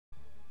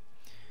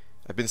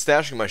I've been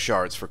stashing my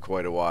shards for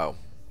quite a while.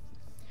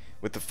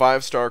 With the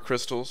 5-star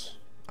crystals,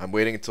 I'm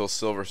waiting until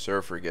Silver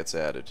Surfer gets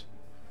added.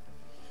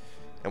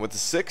 And with the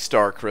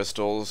 6-star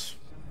crystals,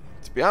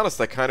 to be honest,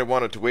 I kind of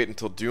wanted to wait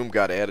until Doom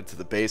got added to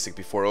the basic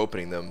before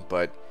opening them,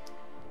 but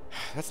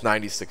that's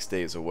 96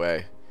 days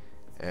away.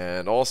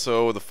 And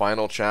also, the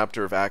final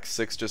chapter of Act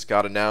 6 just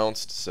got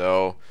announced,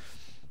 so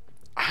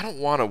I don't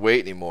want to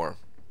wait anymore.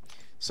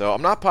 So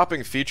I'm not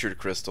popping featured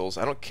crystals.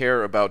 I don't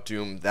care about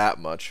Doom that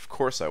much. Of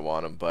course I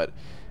want him, but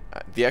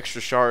the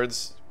extra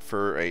shards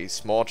for a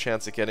small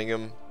chance at getting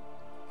him,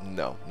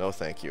 no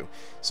thank you.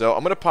 So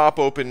I'm going to pop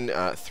open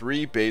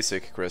 3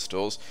 basic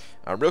crystals.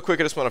 Real quick,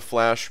 I just want to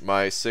flash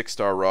my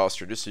 6-star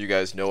roster just so you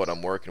guys know what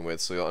I'm working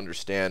with, so you'll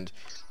understand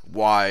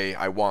why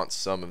I want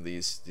some of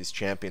these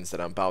champions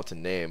that I'm about to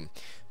name.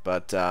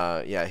 But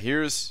yeah,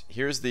 here's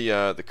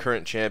the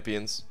current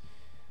champions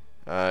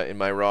in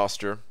my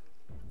roster.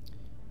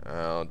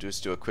 I'll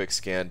just do a quick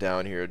scan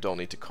down here. Don't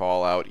need to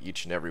call out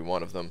each and every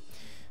one of them.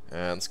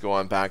 And let's go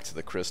on back to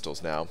the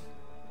crystals now.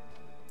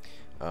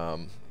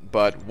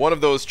 But one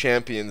of those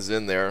champions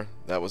in there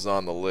that was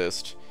on the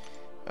list,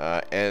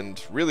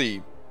 and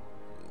really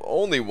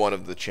only one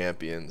of the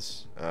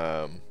champions,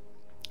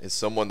 is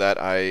someone that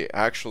I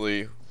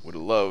actually would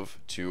love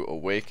to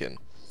awaken.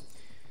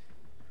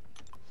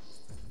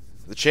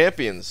 The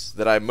champions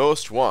that I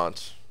most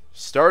want,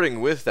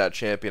 starting with that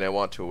champion I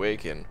want to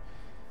awaken: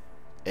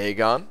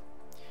 Aegon,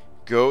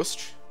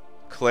 Ghost,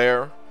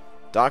 Claire,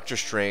 Doctor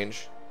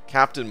Strange,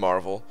 Captain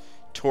Marvel,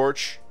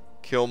 Torch,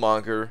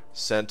 Killmonger,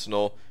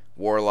 Sentinel,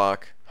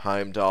 Warlock,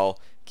 Heimdall,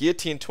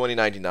 Guillotine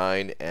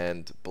 2099,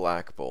 and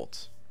Black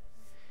Bolt.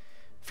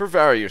 For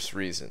various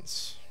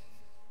reasons.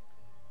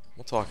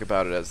 We'll talk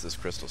about it as this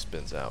crystal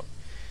spins out.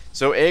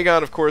 So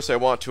Aegon, of course, I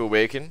want to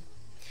awaken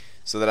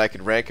so that I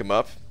can rank him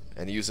up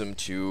and use him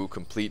to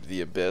complete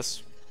the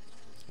Abyss,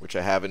 which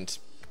I haven't.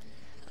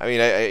 I mean,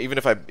 even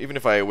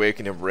if I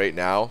awaken him right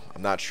now,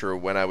 I'm not sure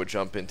when I would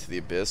jump into the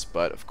Abyss,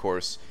 but of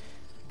course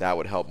that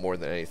would help more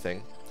than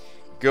anything.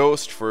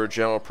 Ghost for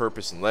general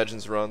purpose and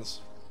Legends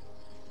runs.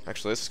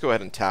 Actually, let's just go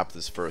ahead and tap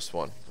this first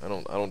one. I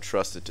don't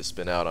trust it to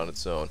spin out on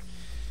its own.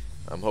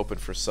 I'm hoping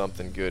for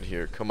something good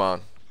here. Come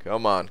on.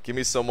 Come on. Give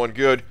me someone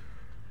good.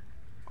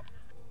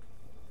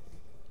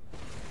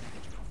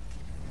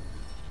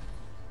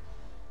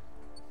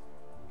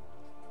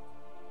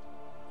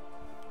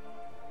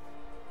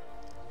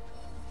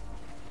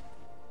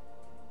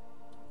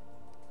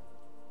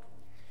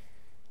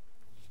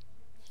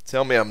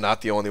 Tell me I'm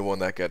not the only one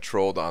that got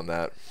trolled on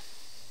that.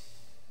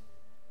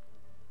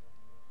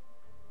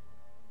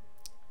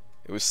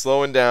 It was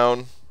slowing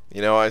down.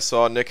 You know, I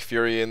saw Nick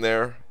Fury in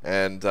there,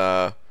 and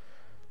I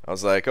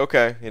was like,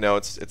 okay, you know,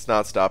 it's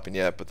not stopping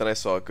yet. But then I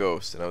saw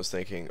Ghost, and I was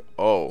thinking,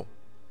 oh,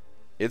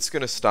 it's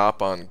gonna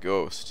stop on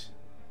Ghost,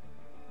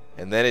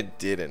 and then it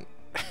didn't.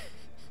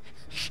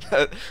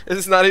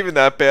 It's not even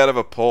that bad of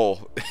a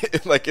pull.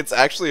 Like, it's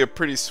actually a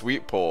pretty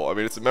sweet pull. I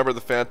mean, it's a member of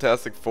the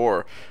Fantastic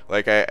Four.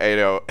 Like, I you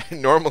know,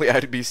 normally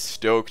I'd be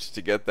stoked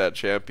to get that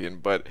champion,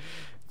 but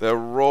the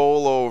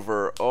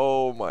rollover,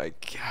 oh my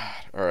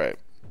god. Alright,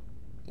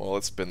 well,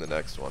 let's spin the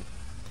next one.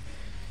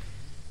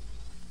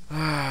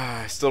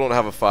 I still don't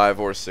have a 5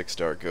 or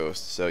 6-star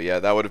Ghost, so yeah,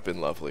 that would have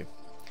been lovely.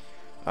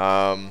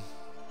 But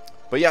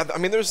yeah, I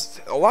mean, there's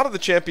a lot of the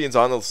champions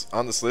on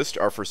this list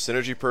are for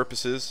synergy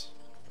purposes.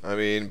 I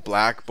mean,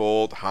 Black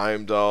Bolt,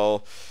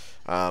 Heimdall,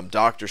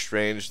 Doctor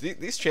Strange.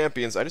 These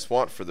champions I just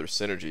want for their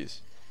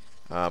synergies.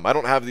 I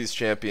don't have these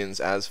champions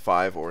as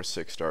 5 or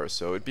 6 stars,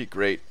 so it'd be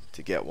great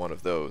to get one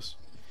of those.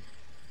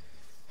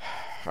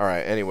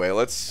 Alright, anyway,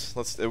 let's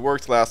it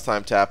worked last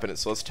time tapping it,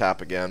 so let's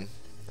tap again.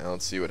 And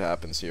let's see what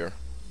happens here.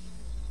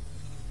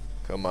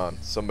 Come on,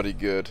 somebody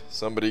good.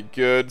 Somebody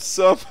good.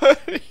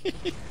 Somebody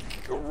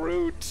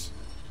Groot.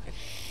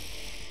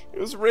 It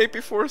was right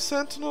before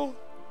Sentinel.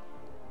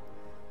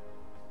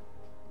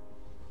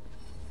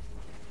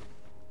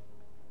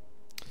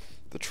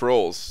 The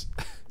trolls.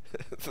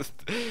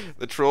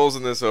 The trolls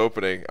in this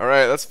opening.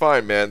 Alright, that's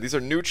fine, man. These are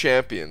new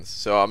champions,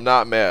 so I'm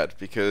not mad,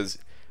 because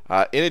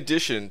in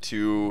addition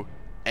to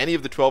any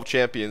of the 12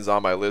 champions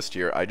on my list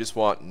here, I just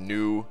want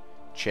new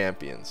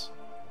champions.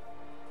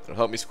 It'll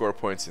help me score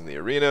points in the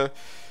arena.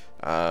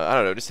 I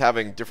don't know, just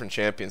having different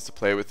champions to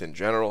play with in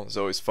general is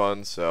always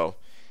fun, so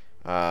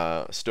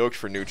stoked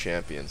for new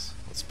champions.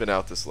 Let's spin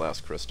out this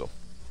last crystal.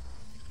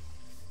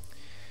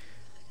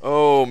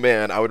 Oh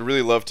man, I would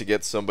really love to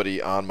get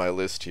somebody on my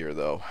list here,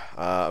 though.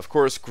 Of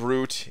course,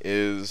 Groot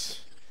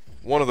is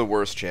one of the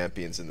worst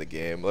champions in the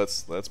game.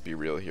 Let's be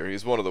real here.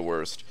 He's one of the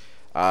worst.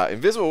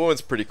 Invisible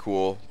Woman's pretty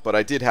cool, but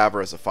I did have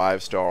her as a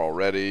 5-star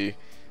already.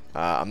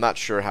 I'm not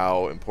sure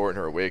how important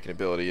her awaken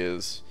ability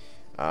is.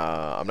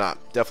 I'm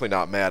definitely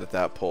not mad at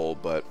that pull,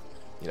 but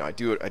you know, I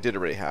did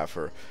already have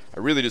her.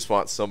 I really just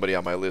want somebody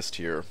on my list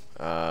here.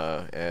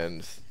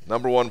 And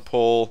number 1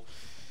 pull,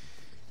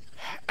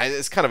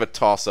 it's kind of a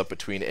toss-up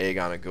between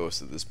Aegon and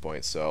Ghost at this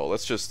point, so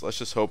let's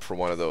just hope for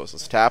one of those.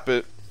 Let's tap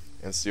it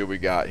and see what we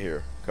got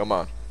here. Come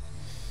on.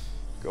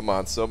 Come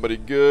on, somebody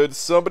good.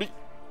 Somebody.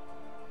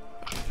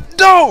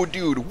 No,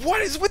 dude, what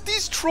is with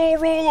these troll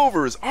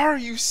rollovers? Are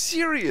you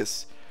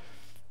serious?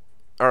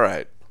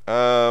 Alright,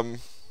 let's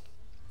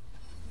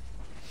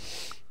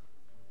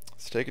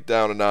take it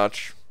down a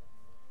notch.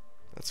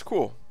 That's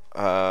cool.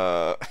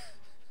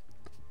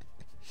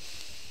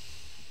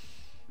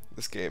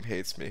 This game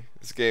hates me.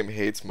 This game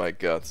hates my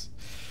guts.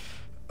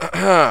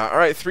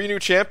 Alright, 3 new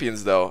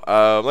champions, though.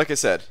 Like I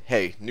said,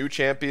 hey, new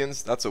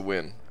champions, that's a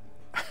win.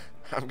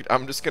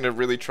 I'm just going to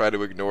really try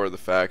to ignore the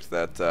fact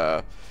that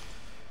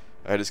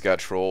I just got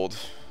trolled.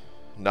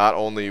 Not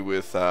only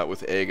with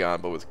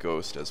Aegon, but with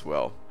Ghost as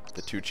well.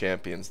 The 2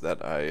 champions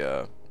that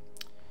I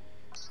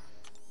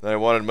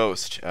wanted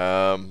most.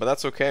 But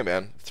that's okay,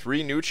 man.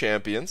 3 new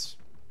champions.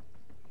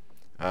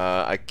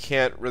 I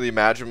can't really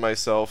imagine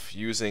myself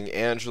using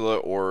Angela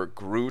or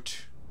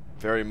Groot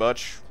very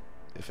much,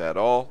 if at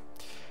all.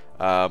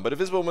 But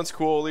Invisible Woman's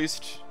cool, at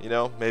least. You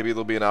know, maybe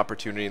there'll be an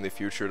opportunity in the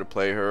future to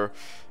play her.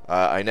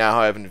 I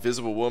now have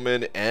Invisible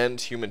Woman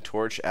and Human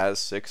Torch as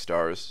 6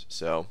 stars,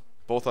 so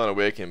both on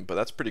Awaken, but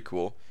that's pretty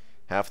cool.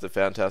 Half the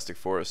Fantastic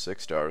Four is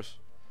 6 stars.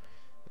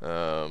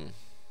 So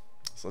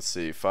let's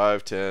see,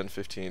 5, 10,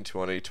 15,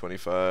 20,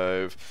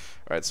 25.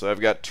 Alright, so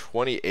I've got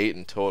 28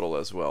 in total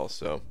as well,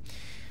 so...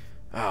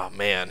 Oh,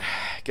 man.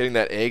 Getting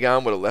that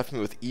Aegon would have left me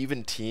with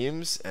even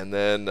teams, and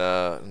then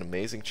an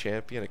amazing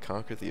champion to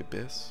conquer the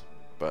Abyss.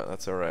 But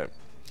that's alright.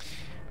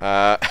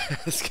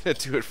 That's gonna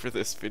do it for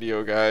this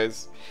video,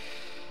 guys.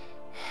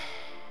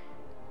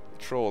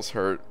 The trolls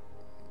hurt,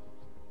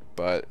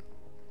 but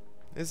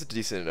it's a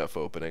decent enough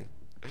opening.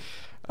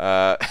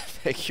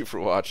 Thank you for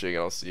watching,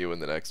 and I'll see you in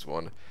the next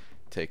one.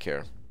 Take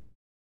care.